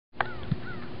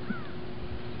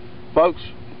Folks,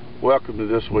 welcome to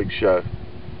this week's show.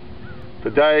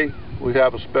 Today we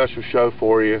have a special show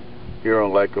for you here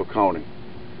on Lake Oconee.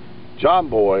 John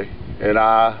Boy and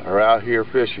I are out here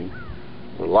fishing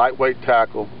with lightweight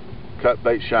tackle, cut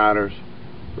bait shiners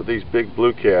with these big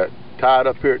blue cat tied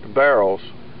up here at the Barrels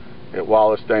at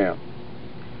Wallace Dam.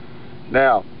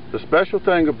 Now, the special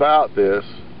thing about this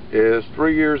is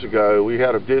 3 years ago we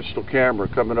had a digital camera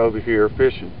coming over here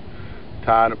fishing,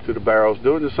 tying up to the barrels,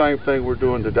 doing the same thing we're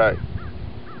doing today.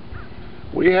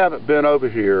 We haven't been over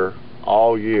here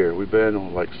all year. We've been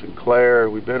on Lake Sinclair,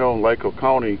 we've been on Lake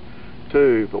Oconee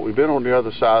too, but we've been on the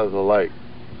other side of the lake.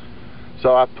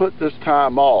 So I put this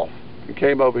time off and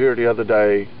came over here the other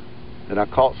day and I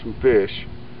caught some fish,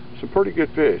 some pretty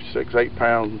good fish, 6-8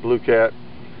 pound blue cat.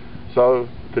 So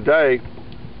today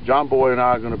John Boy and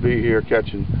I are going to be here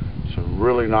catching some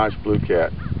really nice blue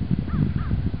cat.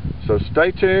 So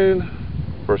stay tuned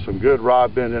for some good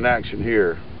rod bending action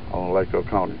here on Lake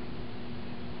Oconee.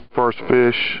 First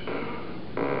fish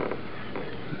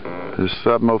is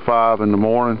 7:05 in the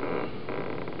morning.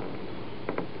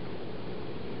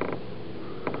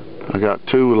 I got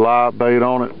 2 live bait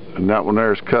on it, and that one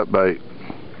there is cut bait.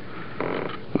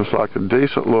 Looks like a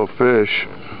decent little fish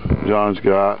John's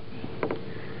got.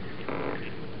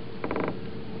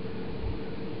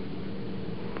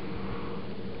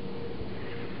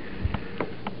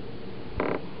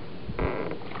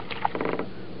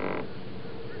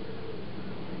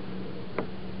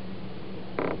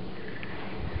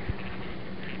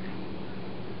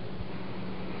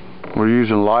 We're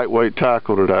using lightweight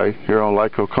tackle today here on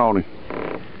Lake Oconee.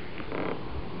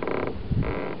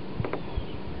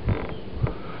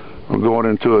 We're going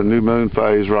into a new moon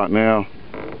phase right now.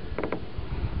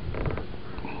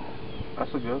 That's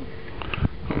a good one.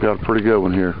 We got a pretty good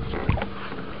one here.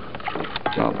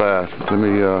 Not bad. Let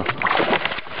me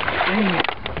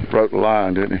broke the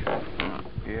line, didn't he?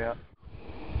 Yeah.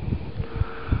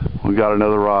 We got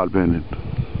another rod bending.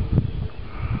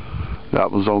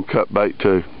 That one's on cut bait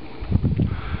too.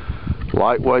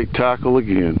 Lightweight tackle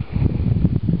again.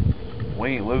 We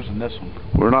ain't losing this one.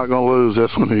 We're not going to lose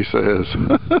this one, he says.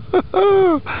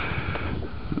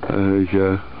 There you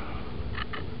go.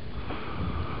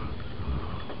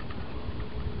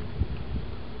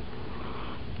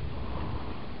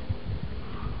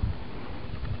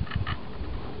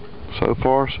 So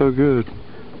far, so good.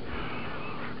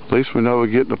 At least we know we're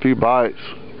getting a few bites.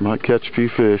 Might catch a few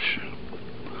fish.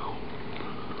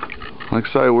 Like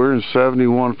I say, we're in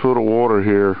 71 foot of water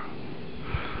here.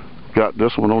 Got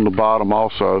this one on the bottom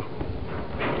also.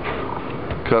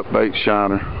 Cut bait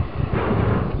shiner.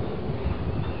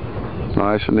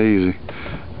 Nice and easy.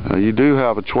 You do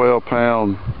have a 12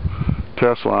 pound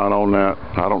test line on that.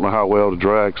 I don't know how well the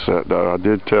drag set though. I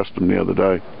did test them the other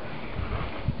day.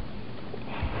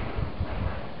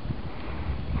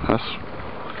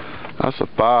 That's a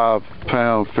 5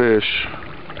 pound fish.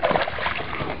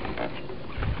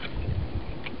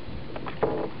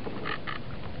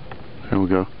 Here we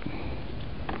go.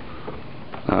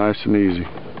 Nice and easy.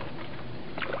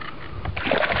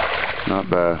 Not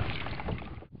bad.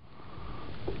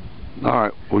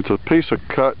 Alright, with a piece of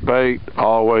cut bait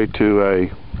all the way to a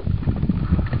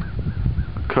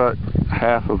cut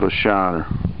half of a shiner.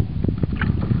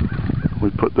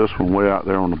 We put this one way out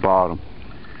there on the bottom.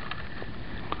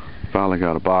 Finally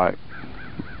got a bite.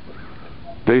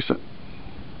 Decent.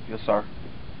 Yes, sir.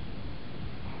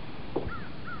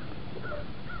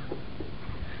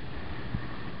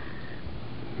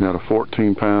 Got a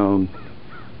 14 pound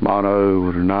mono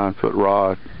with a 9 foot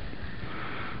rod.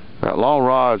 That long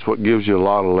rod's what gives you a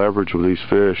lot of leverage with these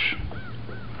fish.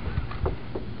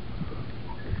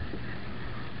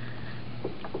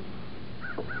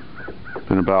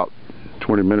 Been about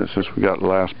 20 minutes since we got the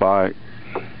last bite.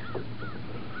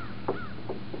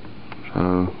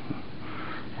 So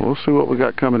we'll see what we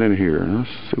got coming in here. Let's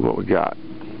see what we got.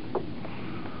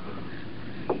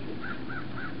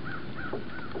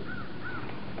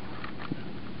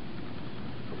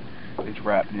 It's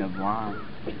wrapped near the line.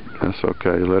 That's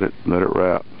okay. Let it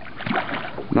wrap.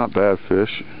 Not bad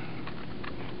fish.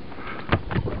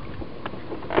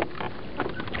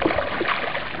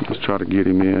 Let's try to get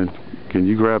him in. Can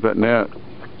you grab that net?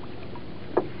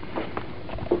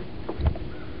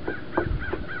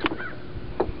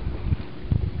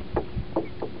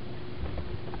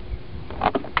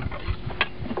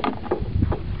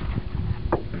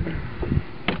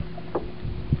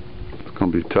 It's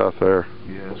gonna be tough there.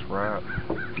 Yeah, it's wrapped.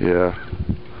 Yeah.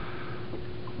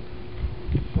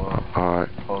 Wow. Alright.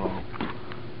 Hold on.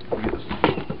 Get this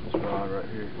rod right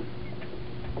here.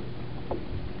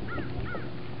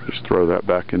 Just throw that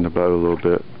back in the boat a little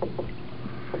bit.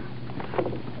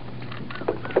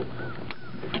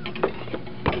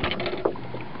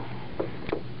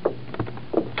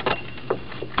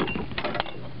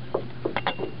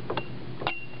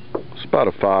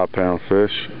 About a 5-pound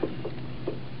fish.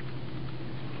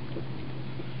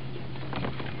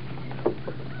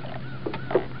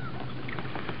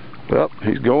 Well,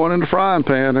 he's going in the frying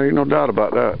pan. There ain't no doubt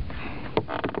about that.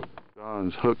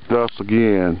 John's hooked up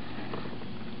again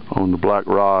on the black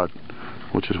rod,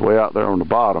 which is way out there on the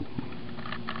bottom.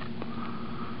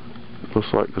 It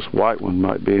looks like this white one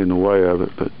might be in the way of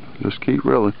it, but just keep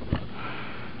reeling.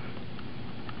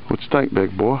 What you think,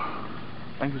 big boy?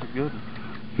 I think it's a good one.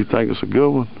 You think it's a good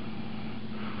one?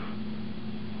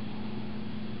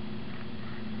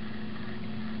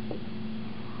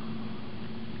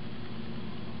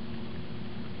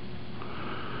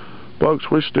 Folks,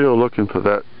 we're still looking for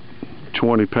that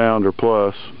 20-pounder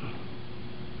plus.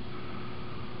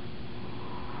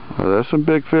 There's some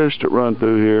big fish that run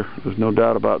through here. There's no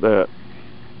doubt about that.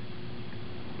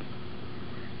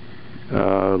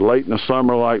 Late in the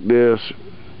summer like this,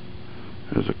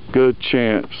 there's a good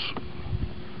chance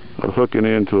of hooking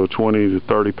into a 20 to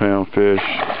 30-pound fish.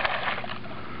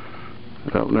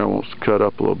 That one there wants to cut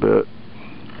up a little bit.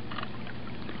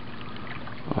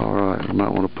 Alright, I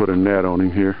might want to put a net on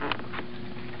him here.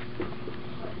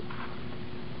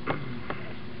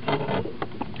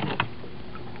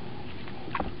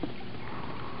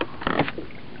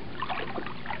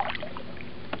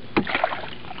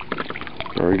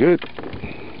 Very good.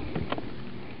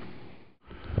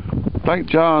 I think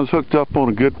John's hooked up on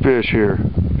a good fish here.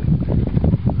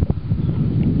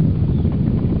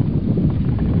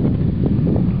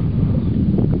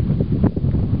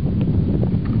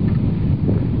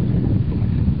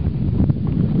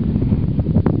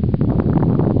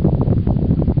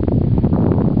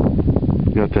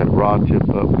 Got that rod tip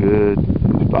up good.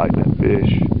 He's fighting that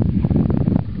fish.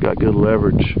 Got good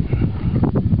leverage.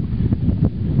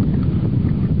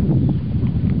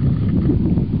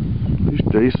 He's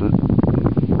decent.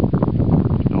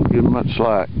 Don't give him much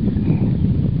slack.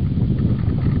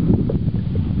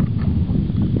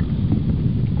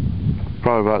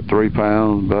 Probably about 3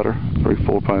 pounds better,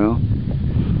 3-4 pounds.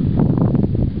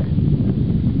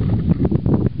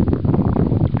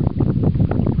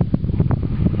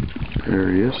 There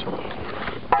he is.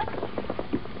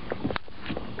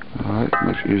 Alright,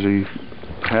 is he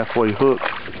halfway hooked?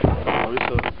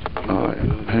 Alright,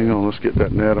 hang on, let's get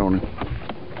that net on him.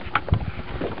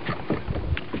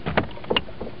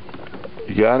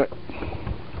 You got it?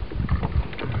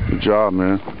 Good job,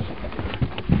 man.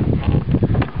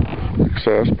 Like I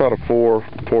said, that's about a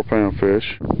 4-pound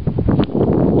fish.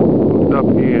 Hooked up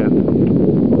again.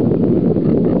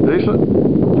 Decent?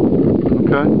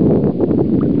 Okay.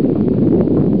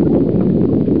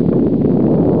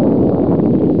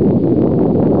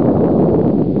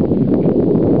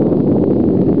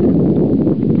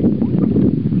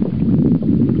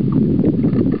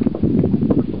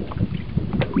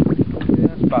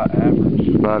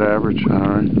 About average,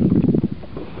 alright.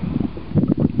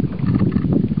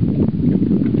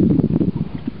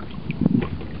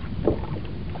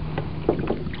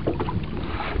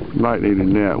 Might need a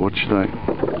net, what you think?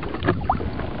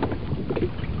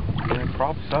 Yeah,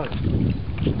 probably so.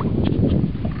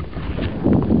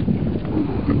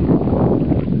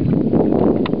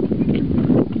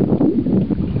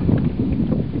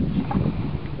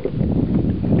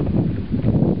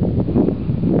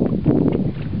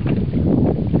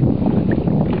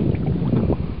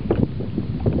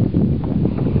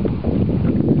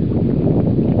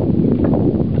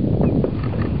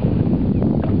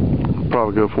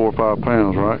 Probably go 4 or 5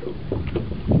 pounds, right?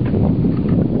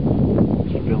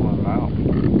 Spilling them out.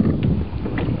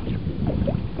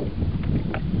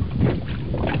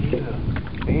 Yeah,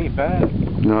 he ain't bad.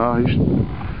 No,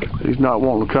 he's not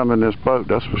wanting to come in this boat,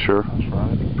 that's for sure. That's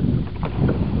right.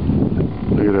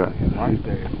 Look at that. Right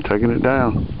there. He's taking it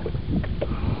down.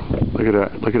 Look at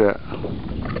that. Look at that.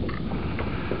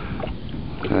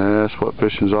 That's what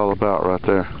fishing's all about right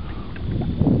there.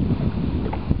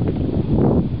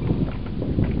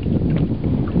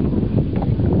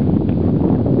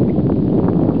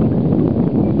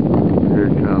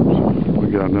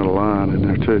 Got another line in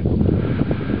there too.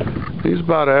 He's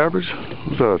about average.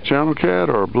 Was that a channel cat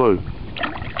or a blue?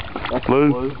 That's blue?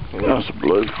 A blue. Yeah. That's a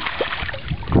blue.